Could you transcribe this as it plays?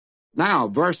Now,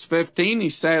 verse 15, he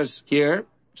says here,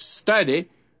 study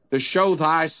to show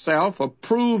thyself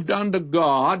approved unto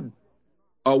God,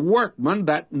 a workman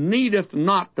that needeth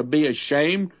not to be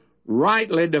ashamed,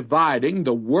 rightly dividing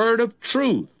the word of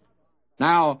truth.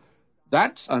 Now,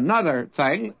 that's another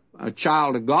thing. A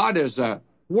child of God is a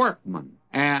workman.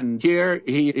 And here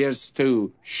he is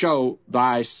to show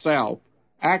thyself.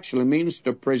 Actually means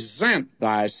to present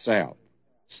thyself.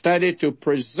 Study to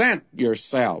present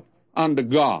yourself unto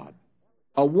God.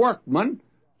 A workman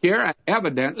here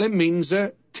evidently means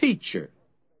a teacher.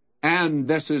 And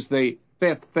this is the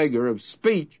fifth figure of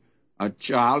speech. A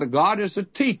child of God is a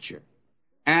teacher.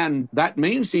 And that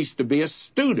means he's to be a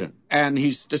student, and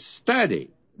he's to study,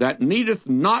 that needeth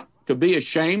not to be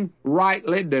ashamed,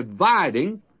 rightly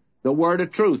dividing the word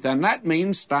of truth. And that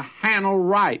means to handle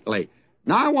rightly.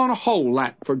 Now, I want to hold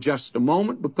that for just a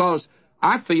moment, because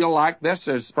I feel like this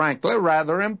is, frankly,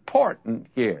 rather important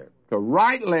here. To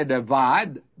rightly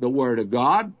divide the word of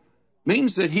God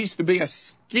means that he's to be a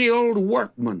skilled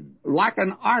workman, like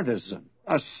an artisan,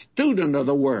 a student of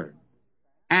the word.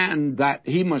 And that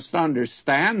he must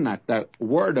understand that the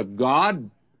word of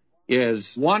God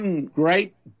is one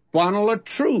great bundle of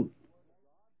truth,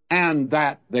 and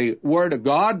that the word of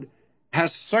God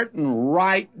has certain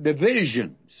right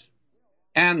divisions.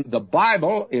 And the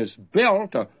Bible is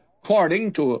built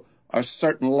according to a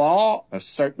certain law, a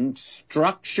certain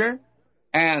structure,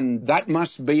 and that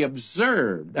must be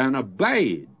observed and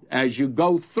obeyed as you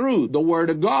go through the word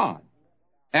of God.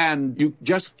 And you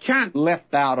just can't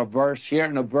lift out a verse here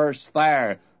and a verse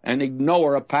there and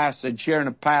ignore a passage here and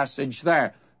a passage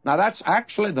there. Now, that's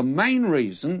actually the main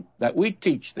reason that we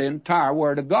teach the entire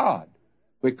Word of God.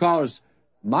 Because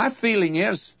my feeling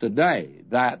is today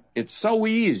that it's so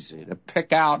easy to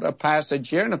pick out a passage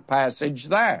here and a passage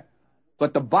there.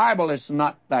 But the Bible is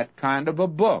not that kind of a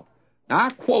book. Now,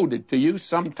 I quoted to you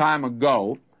some time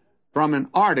ago from an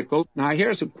article. Now,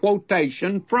 here's a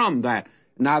quotation from that.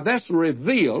 Now, this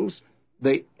reveals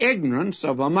the ignorance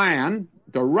of a man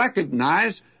to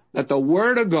recognize that the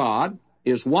Word of God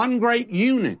is one great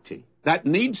unity that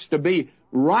needs to be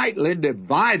rightly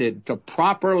divided to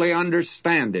properly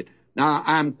understand it. Now,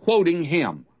 I'm quoting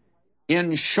him.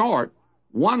 In short,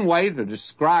 one way to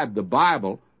describe the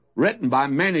Bible, written by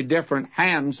many different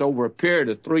hands over a period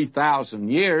of 3,000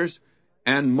 years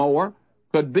and more,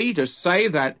 could be to say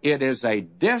that it is a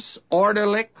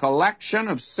disorderly collection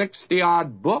of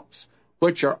 60-odd books,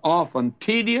 which are often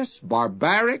tedious,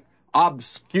 barbaric,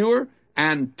 obscure,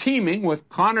 and teeming with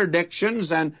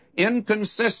contradictions and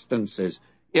inconsistencies.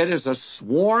 It is a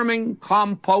swarming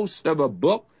compost of a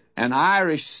book, an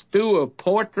Irish stew of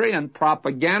poetry and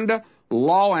propaganda,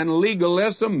 law and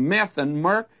legalism, myth and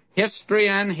mirth, history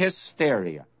and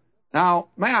hysteria. Now,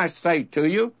 may I say to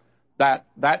you,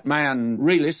 that man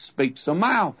really speaks a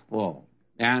mouthful,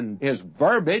 and his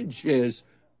verbiage is,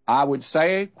 I would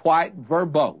say, quite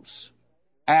verbose,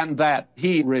 and that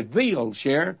he reveals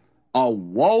here a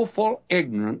woeful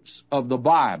ignorance of the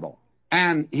Bible,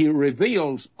 and he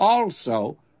reveals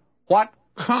also what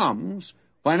comes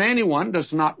when anyone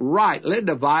does not rightly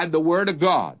divide the Word of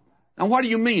God. Now, what do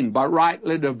you mean by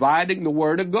rightly dividing the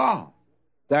Word of God?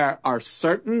 There are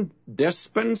certain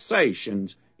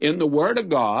dispensations in the Word of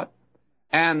God,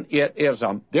 and it is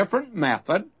a different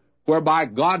method whereby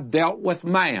God dealt with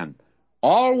man,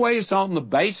 always on the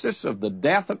basis of the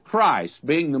death of Christ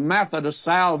being the method of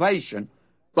salvation,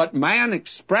 but man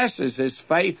expresses his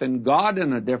faith in God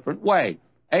in a different way.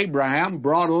 Abraham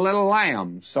brought a little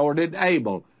lamb, so did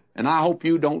Abel, and I hope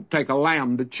you don't take a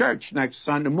lamb to church next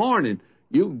Sunday morning.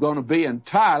 You're going to be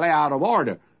entirely out of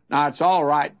order. Now, it's all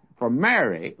right for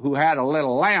Mary, who had a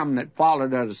little lamb that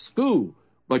followed her to school,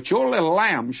 but your little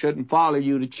lamb shouldn't follow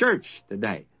you to church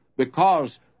today,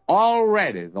 because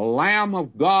already the Lamb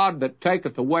of God that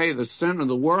taketh away the sin of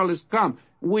the world is come.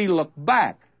 We look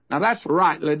back. Now, that's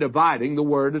rightly dividing the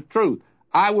word of truth.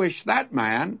 I wish that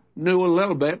man knew a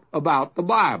little bit about the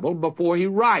Bible before he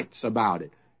writes about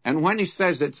it. And when he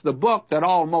says it's the book that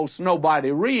almost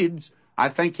nobody reads, I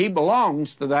think he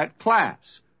belongs to that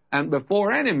class. And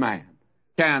before any man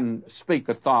can speak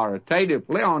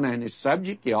authoritatively on any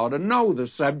subject, he ought to know the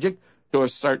subject to a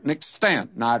certain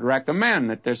extent. And I'd recommend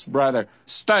that this brother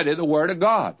study the Word of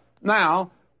God.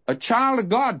 Now, a child of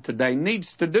God today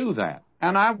needs to do that.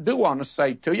 And I do want to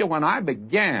say to you, when I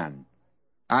began,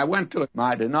 I went to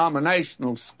my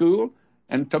denominational school,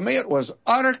 and to me it was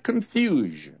utter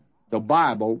confusion, the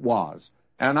Bible was.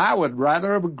 And I would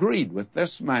rather have agreed with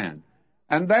this man.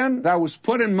 And then there was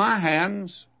put in my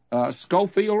hands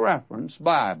Scofield Reference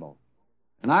Bible.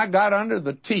 And I got under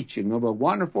the teaching of a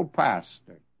wonderful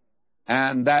pastor.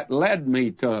 And that led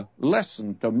me to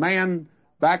listen to men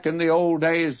back in the old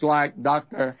days like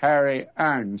Dr. Harry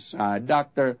Ironside,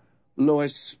 Dr.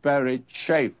 Louis Sperry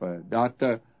Chafer,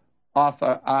 Dr.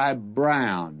 Arthur I.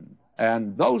 Brown,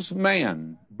 and those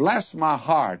men bless my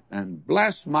heart and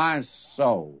bless my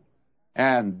soul.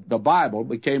 And the Bible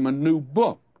became a new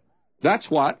book.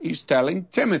 That's what he's telling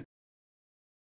Timothy.